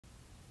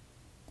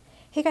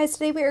Hey guys,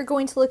 today we are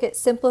going to look at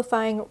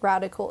simplifying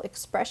radical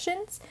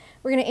expressions.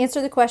 We're going to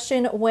answer the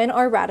question, when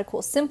are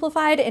radicals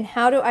simplified and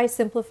how do I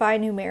simplify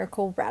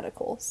numerical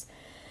radicals?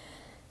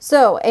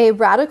 So a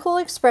radical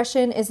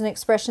expression is an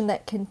expression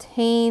that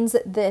contains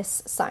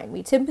this sign.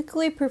 We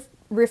typically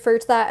refer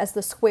to that as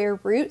the square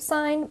root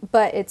sign,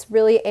 but it's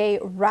really a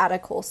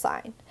radical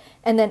sign.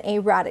 And then a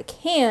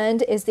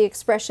radicand is the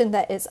expression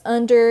that is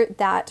under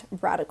that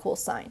radical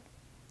sign.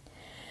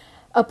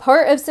 A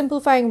part of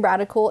simplifying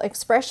radical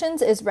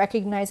expressions is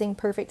recognizing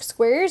perfect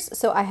squares,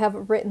 so I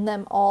have written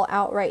them all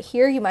out right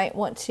here. You might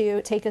want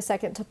to take a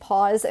second to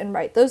pause and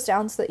write those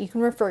down so that you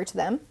can refer to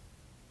them.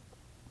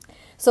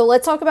 So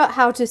let's talk about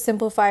how to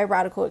simplify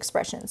radical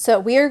expressions. So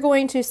we are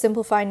going to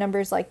simplify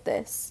numbers like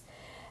this.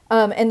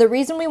 And the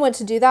reason we want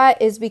to do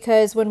that is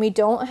because when we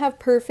don't have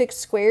perfect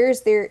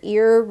squares, they're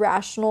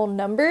irrational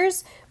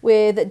numbers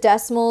with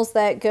decimals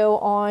that go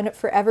on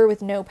forever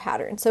with no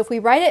pattern. So if we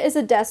write it as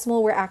a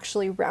decimal, we're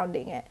actually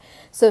rounding it.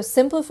 So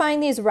simplifying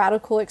these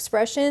radical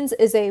expressions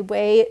is a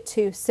way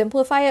to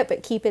simplify it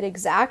but keep it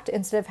exact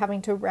instead of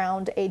having to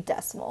round a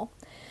decimal.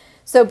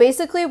 So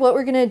basically what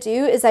we're going to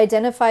do is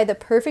identify the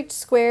perfect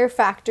square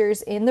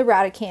factors in the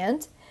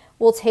radicand.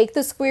 We'll take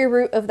the square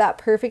root of that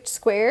perfect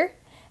square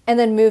and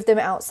then move them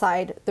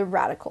outside the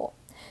radical.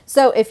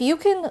 So if you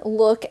can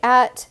look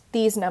at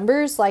these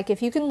numbers, like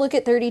if you can look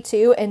at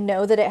 32 and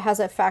know that it has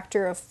a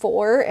factor of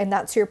 4 and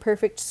that's your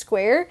perfect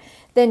square,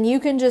 then you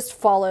can just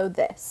follow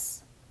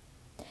this.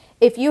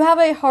 If you have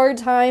a hard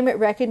time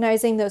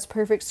recognizing those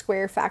perfect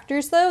square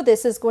factors though,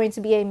 this is going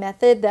to be a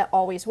method that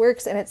always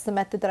works, and it's the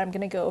method that I'm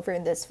going to go over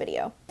in this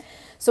video.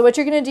 So what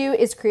you're going to do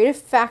is create a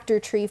factor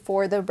tree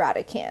for the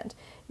radicand.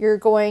 You're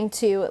going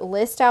to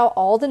list out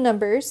all the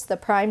numbers, the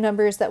prime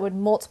numbers that would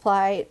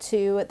multiply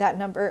to that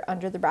number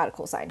under the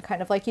radical sign,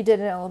 kind of like you did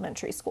in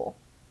elementary school.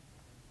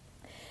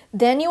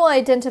 Then you will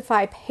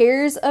identify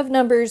pairs of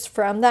numbers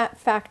from that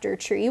factor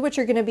tree, which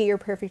are going to be your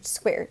perfect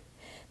square.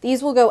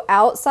 These will go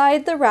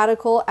outside the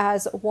radical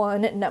as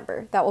one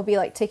number. That will be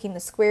like taking the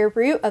square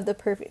root of the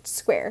perfect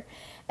square.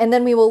 And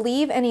then we will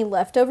leave any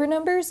leftover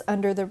numbers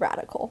under the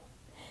radical.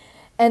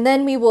 And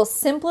then we will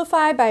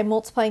simplify by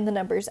multiplying the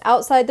numbers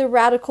outside the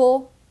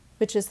radical,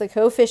 which is the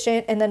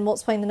coefficient, and then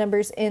multiplying the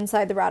numbers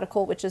inside the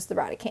radical, which is the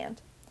radicand.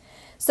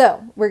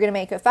 So we're going to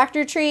make a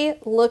factor tree,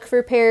 look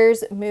for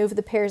pairs, move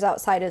the pairs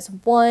outside as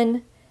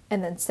 1,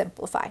 and then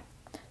simplify.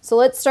 So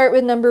let's start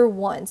with number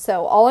 1.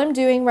 So all I'm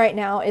doing right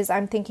now is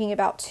I'm thinking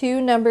about two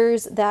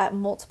numbers that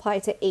multiply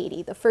to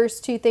 80. The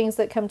first two things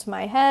that come to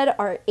my head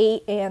are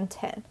 8 and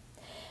 10.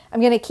 I'm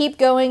going to keep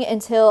going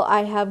until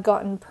I have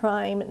gotten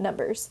prime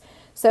numbers.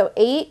 So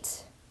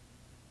 8,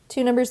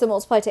 two numbers that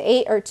multiply to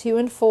 8 are 2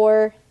 and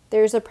 4.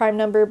 There's a prime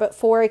number, but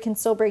 4 I can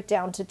still break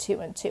down to 2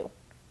 and 2.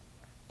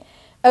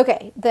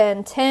 Okay,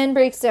 then 10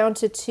 breaks down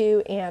to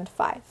 2 and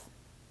 5.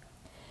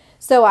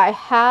 So I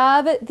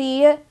have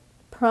the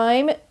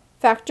prime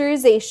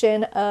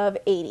factorization of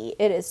 80.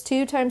 It is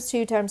 2 times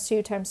 2 times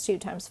 2 times 2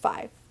 times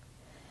 5.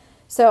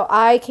 So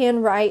I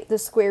can write the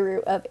square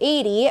root of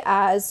 80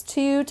 as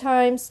 2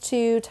 times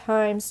 2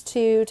 times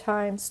 2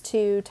 times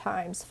 2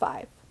 times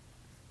 5.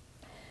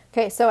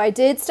 Okay, so I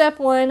did step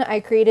 1. I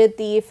created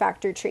the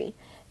factor tree.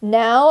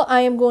 Now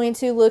I am going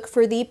to look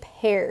for the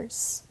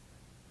pairs.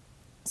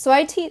 So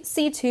I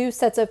see two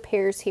sets of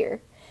pairs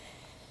here.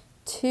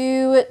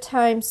 2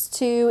 times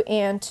 2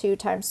 and 2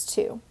 times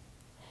 2.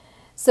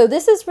 So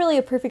this is really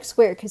a perfect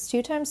square because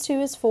 2 times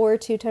 2 is 4,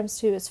 2 times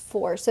 2 is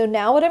 4. So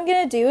now what I'm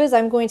going to do is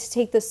I'm going to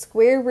take the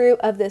square root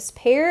of this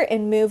pair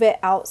and move it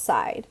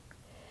outside.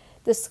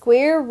 The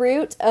square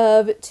root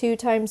of 2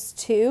 times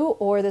 2,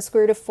 or the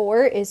square root of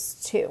 4, is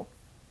 2.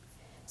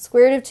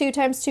 Square root of 2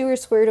 times 2, or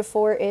square root of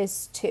 4,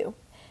 is 2.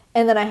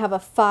 And then I have a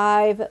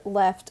 5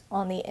 left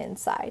on the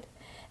inside.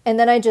 And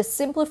then I just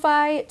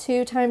simplify.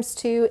 2 times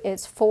 2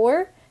 is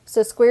 4.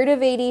 So square root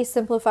of 80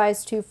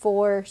 simplifies to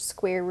 4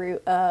 square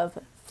root of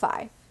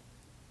 5.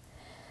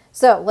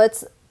 So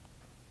let's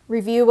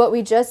review what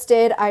we just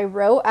did. I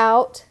wrote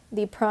out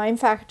the prime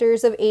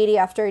factors of 80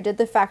 after I did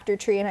the factor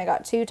tree, and I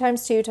got 2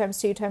 times 2 times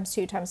 2 times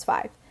 2 times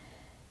 5.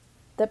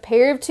 The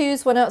pair of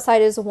 2's went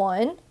outside as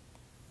 1.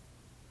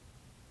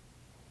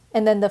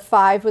 And then the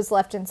 5 was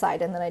left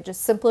inside, and then I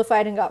just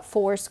simplified and got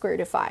 4 square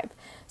root of 5.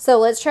 So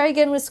let's try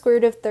again with square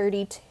root of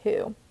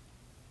 32.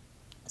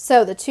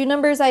 So the two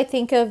numbers I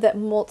think of that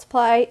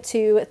multiply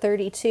to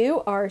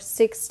 32 are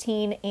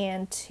 16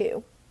 and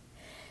 2.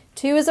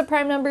 2 is a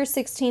prime number,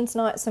 16 is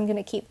not, so I'm going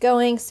to keep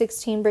going.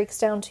 16 breaks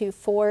down to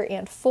 4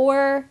 and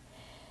 4,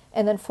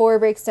 and then 4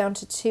 breaks down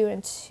to 2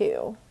 and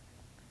 2.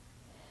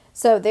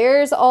 So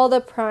there's all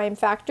the prime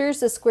factors.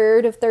 The square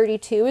root of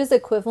 32 is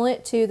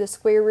equivalent to the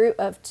square root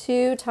of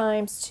 2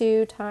 times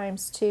 2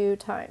 times 2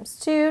 times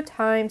 2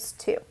 times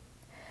 2.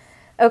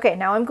 Okay,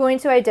 now I'm going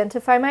to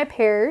identify my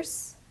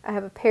pairs. I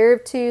have a pair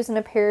of 2's and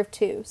a pair of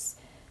 2's.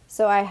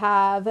 So I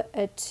have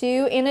a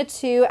 2 and a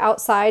 2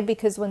 outside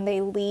because when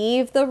they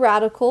leave the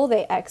radical,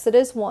 they exit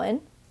as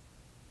 1.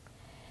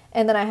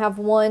 And then I have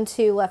 1,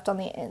 2 left on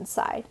the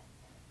inside.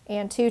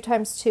 And 2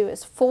 times 2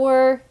 is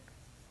 4.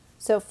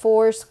 So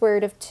 4 square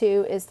root of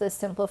 2 is the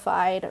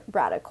simplified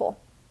radical.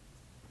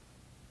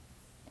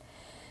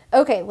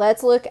 Okay,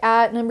 let's look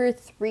at number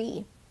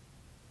 3.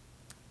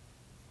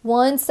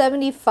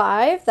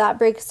 175, that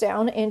breaks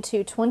down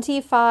into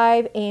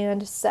 25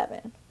 and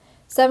 7.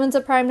 7's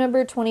a prime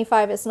number,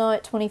 25 is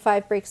not.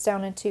 25 breaks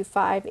down into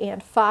 5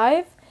 and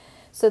 5.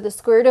 So the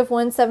square root of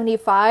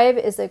 175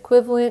 is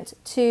equivalent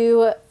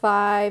to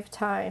 5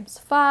 times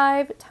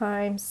 5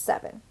 times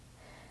 7.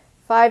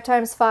 5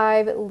 times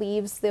 5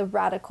 leaves the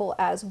radical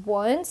as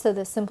 1, so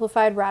the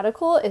simplified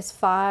radical is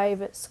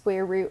 5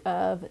 square root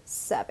of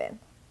 7.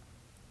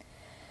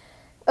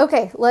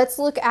 Okay, let's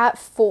look at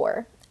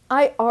 4.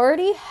 I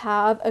already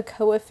have a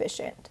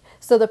coefficient,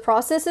 so the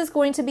process is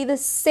going to be the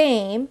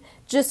same,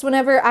 just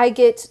whenever I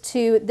get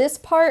to this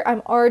part,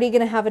 I'm already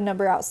going to have a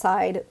number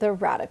outside the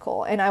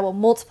radical, and I will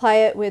multiply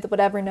it with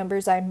whatever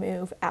numbers I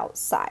move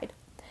outside.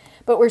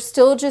 But we're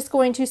still just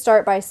going to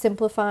start by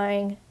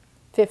simplifying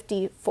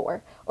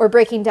 54, or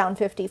breaking down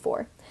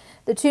 54.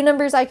 The two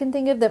numbers I can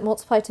think of that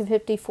multiply to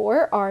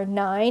 54 are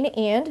 9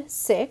 and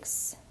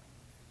 6.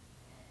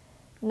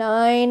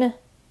 9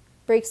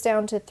 breaks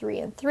down to 3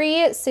 and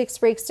 3. 6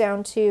 breaks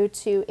down to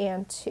 2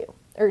 and 2,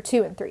 or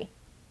 2 and 3.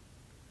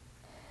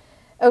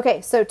 Okay,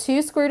 so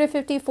 2 square root of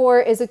 54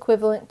 is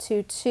equivalent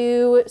to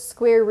 2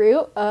 square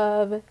root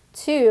of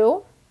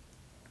 2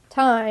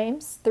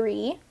 times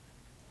 3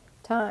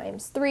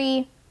 times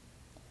 3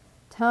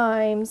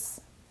 times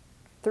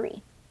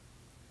 3.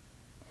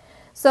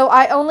 So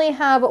I only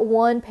have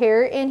one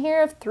pair in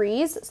here of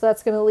 3's, so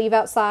that's going to leave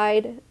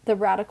outside the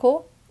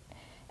radical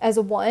as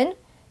a 1.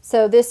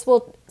 So this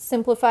will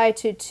simplify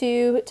to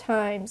 2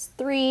 times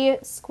 3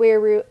 square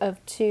root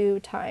of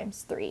 2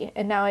 times 3.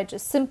 And now I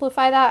just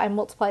simplify that, I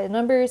multiply the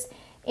numbers,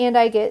 and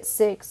I get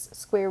 6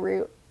 square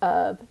root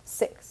of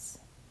 6.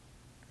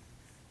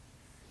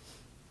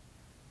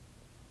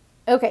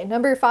 Okay,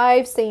 number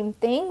 5, same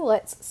thing.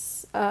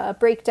 Let's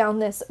break down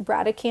this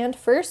radicand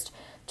first.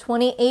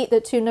 28,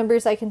 the two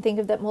numbers I can think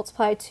of that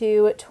multiply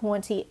to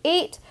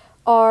 28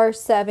 are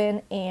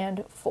 7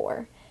 and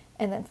 4.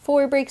 And then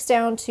 4 breaks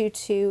down to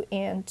 2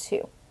 and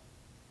 2.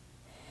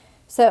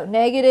 So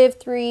negative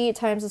 3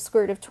 times the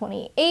square root of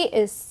 28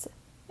 is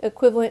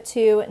equivalent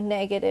to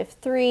negative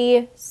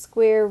 3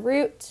 square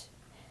root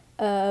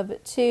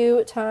of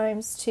 2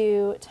 times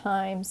 2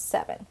 times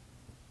 7.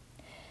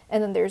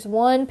 And then there's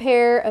one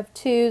pair of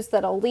 2's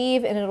that I'll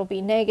leave, and it'll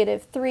be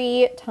negative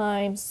 3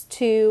 times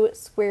 2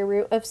 square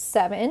root of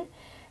 7.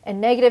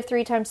 And negative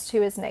 3 times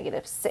 2 is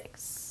negative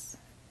 6.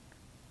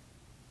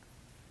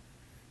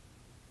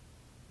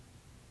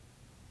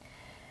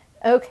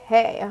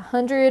 Okay,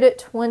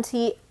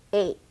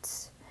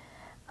 128.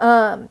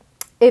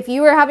 If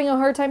you are having a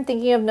hard time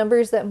thinking of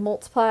numbers that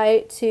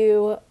multiply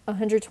to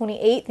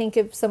 128, think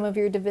of some of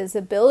your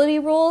divisibility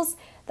rules.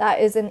 That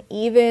is an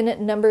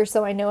even number,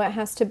 so I know it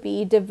has to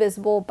be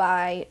divisible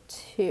by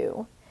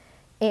 2.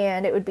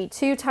 And it would be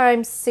 2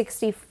 times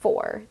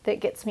 64 that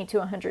gets me to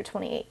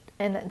 128.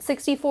 And then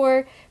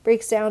 64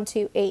 breaks down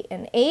to 8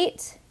 and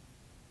 8.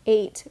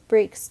 8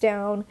 breaks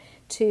down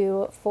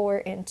to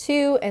 4 and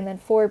 2, and then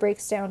 4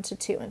 breaks down to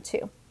 2 and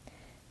 2.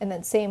 And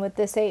then same with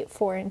this 8,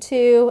 4 and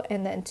 2,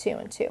 and then 2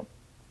 and 2.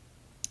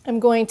 I'm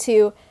going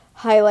to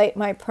highlight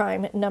my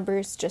prime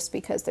numbers just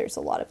because there's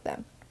a lot of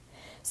them.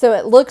 So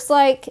it looks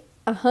like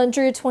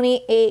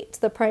 128,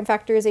 the prime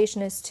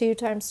factorization is 2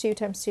 times 2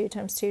 times 2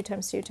 times 2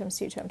 times 2 times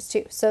 2 times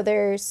 2. So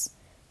there's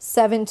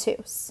 7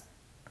 2's.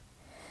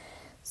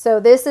 So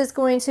this is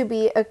going to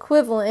be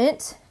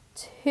equivalent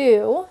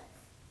to,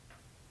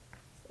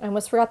 I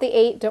almost forgot the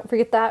 8, don't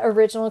forget that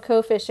original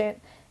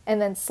coefficient,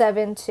 and then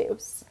 7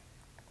 2's.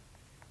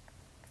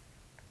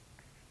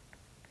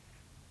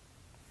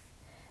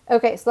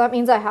 Okay, so that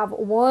means I have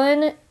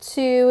 1,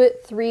 2,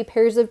 3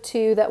 pairs of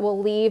 2 that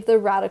will leave the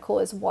radical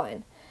as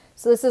 1.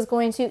 So this is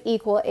going to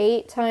equal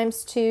 8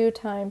 times 2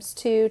 times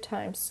 2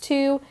 times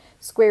 2,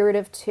 square root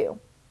of 2.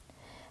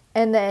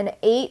 And then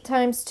 8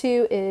 times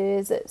 2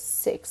 is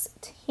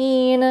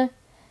 16.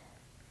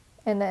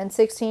 And then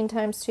 16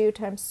 times 2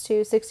 times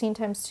 2, 16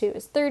 times 2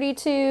 is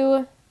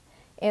 32.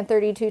 And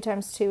 32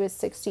 times 2 is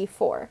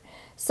 64.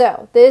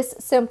 So this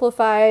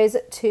simplifies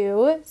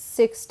to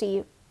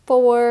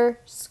 64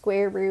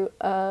 square root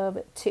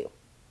of 2.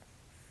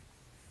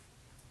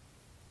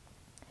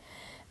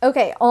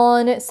 Okay,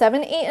 on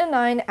 7, 8, and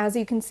 9, as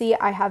you can see,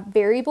 I have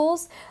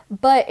variables,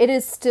 but it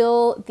is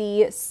still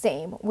the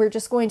same. We're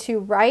just going to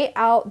write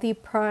out the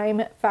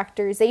prime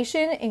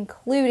factorization,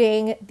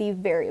 including the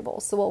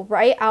variables. So we'll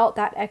write out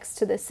that x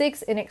to the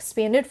 6 in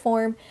expanded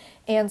form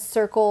and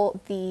circle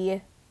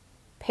the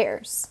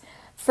pairs.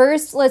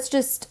 First, let's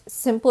just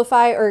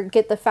simplify or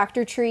get the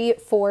factor tree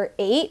for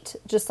 8,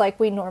 just like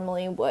we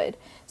normally would.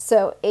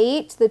 So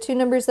 8, the two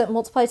numbers that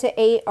multiply to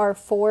 8 are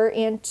 4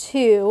 and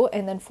 2,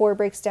 and then 4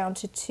 breaks down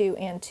to 2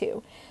 and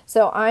 2.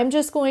 So I'm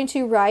just going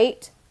to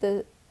write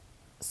the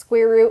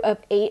square root of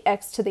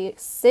 8x to the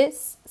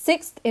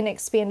 6th in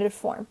expanded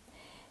form.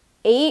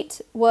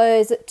 8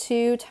 was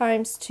 2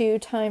 times 2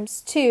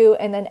 times 2,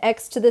 and then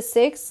x to the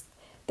 6th,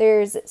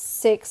 there's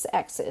 6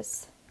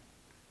 x's.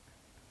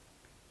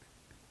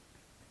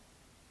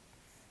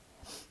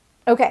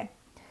 Okay,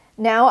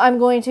 now I'm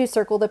going to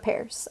circle the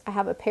pairs. I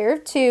have a pair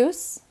of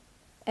 2's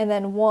and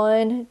then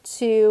 1,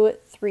 2,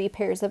 3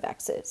 pairs of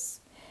x's.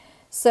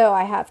 So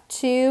I have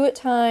 2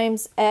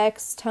 times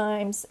x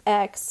times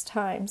x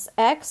times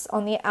x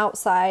on the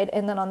outside,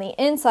 and then on the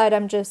inside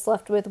I'm just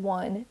left with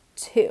 1,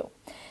 2.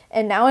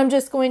 And now I'm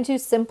just going to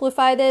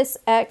simplify this.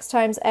 X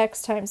times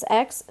x times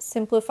x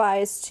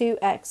simplifies to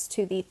x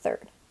to the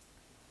third.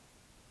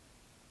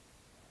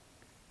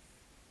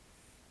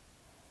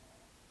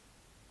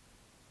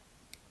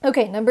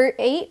 Okay, number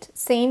 8,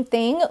 same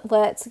thing.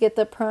 Let's get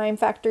the prime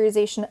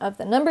factorization of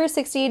the number.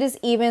 68 is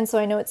even, so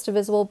I know it's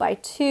divisible by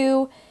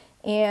 2,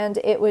 and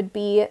it would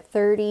be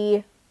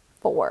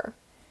 34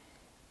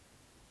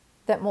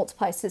 that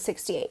multiplies to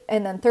 68.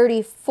 And then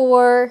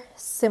 34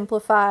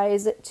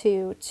 simplifies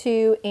to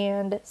 2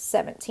 and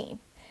 17.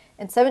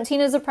 And 17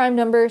 is a prime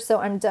number, so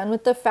I'm done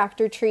with the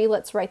factor tree.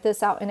 Let's write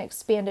this out in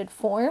expanded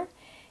form.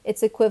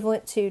 It's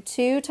equivalent to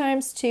 2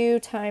 times 2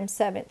 times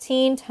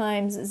 17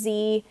 times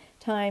z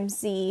times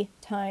z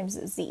times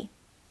z.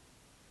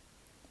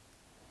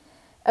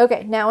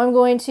 Okay, now I'm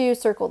going to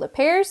circle the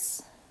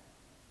pairs.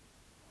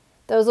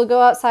 Those will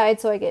go outside,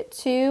 so I get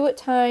 2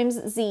 times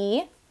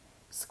z,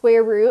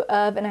 square root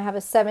of, and I have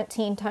a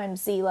 17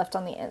 times z left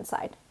on the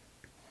inside.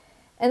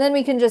 And then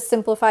we can just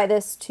simplify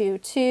this to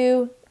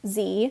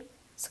 2z,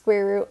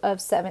 square root of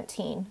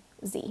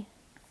 17z.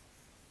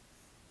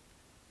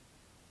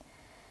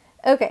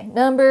 Okay,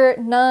 number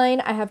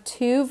 9, I have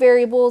 2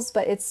 variables,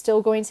 but it's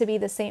still going to be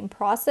the same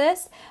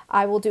process.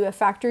 I will do a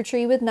factor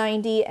tree with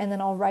 90, and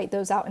then I'll write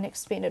those out in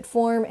expanded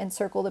form and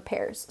circle the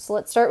pairs. So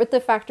let's start with the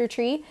factor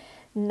tree.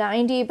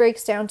 90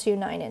 breaks down to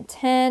 9 and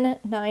 10,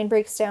 9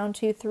 breaks down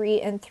to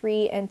 3 and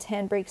 3, and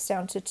 10 breaks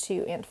down to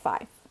 2 and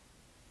 5.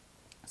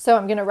 So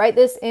I'm going to write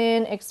this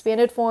in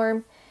expanded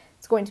form.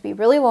 It's going to be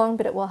really long,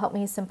 but it will help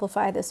me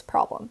simplify this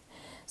problem.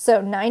 So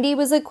 90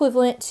 was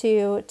equivalent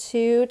to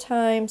 2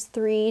 times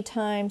 3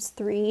 times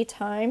 3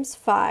 times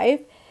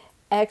 5.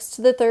 X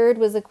to the third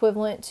was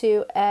equivalent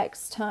to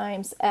x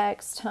times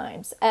x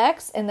times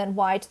x. And then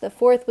y to the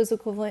fourth was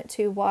equivalent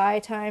to y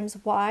times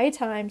y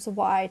times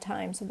y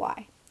times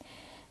y.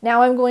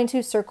 Now I'm going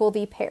to circle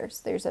the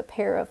pairs. There's a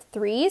pair of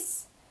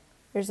 3's,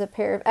 there's a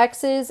pair of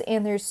x's,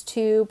 and there's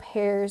 2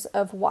 pairs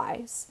of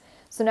y's.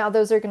 So now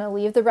those are going to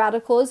leave the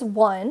radical as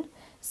 1.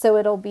 So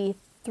it'll be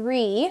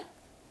 3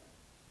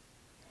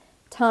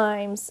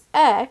 times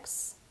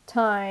x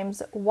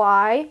times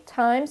y,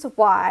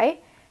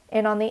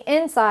 and on the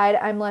inside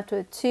I'm left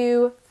with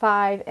 2,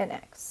 5, and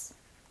x.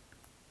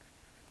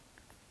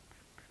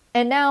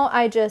 And now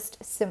I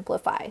just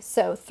simplify.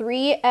 So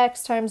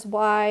 3x times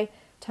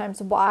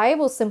y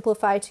will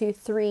simplify to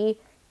 3xy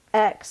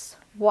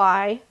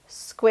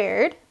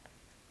squared,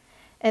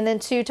 and then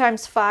 2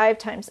 times 5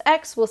 times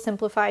x will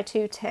simplify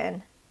to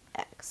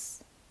 10x.